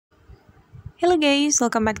Hello guys,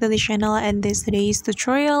 welcome back to the channel, and this today's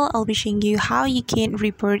tutorial I'll be showing you how you can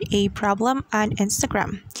report a problem on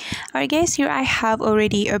Instagram. Alright guys, here I have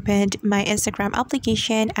already opened my Instagram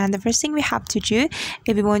application, and the first thing we have to do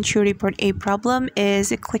if we want to report a problem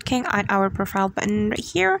is clicking on our profile button right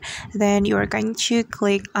here. Then you are going to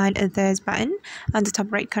click on this button on the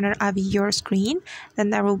top right corner of your screen.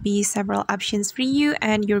 Then there will be several options for you,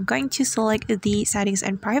 and you're going to select the settings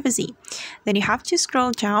and privacy. Then you have to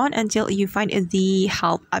scroll down until you find the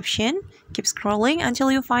help option. Keep scrolling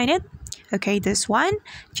until you find it. Okay, this one,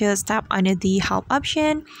 just tap on the help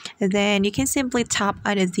option. Then you can simply tap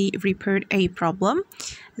on the report a problem.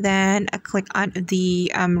 Then click on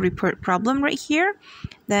the report problem right here.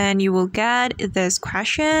 Then you will get this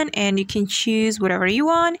question and you can choose whatever you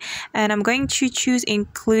want, and I'm going to choose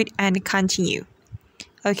include and continue.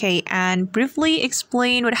 Okay, and briefly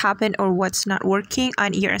explain what happened or what's not working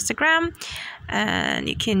on your Instagram, and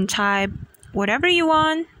you can type whatever you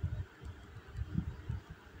want.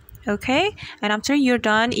 Okay, and after you're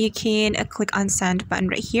done, you can click on send button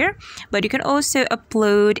right here. But you can also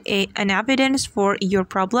upload an evidence for your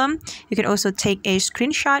problem. You can also take a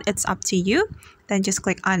screenshot, it's up to you. Then just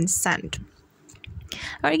click on send.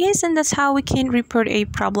 Alright guys, and that's how we can report a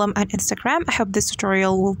problem on Instagram. I hope this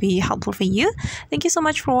tutorial will be helpful for you. Thank you so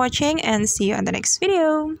much for watching, and see you on the next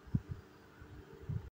video.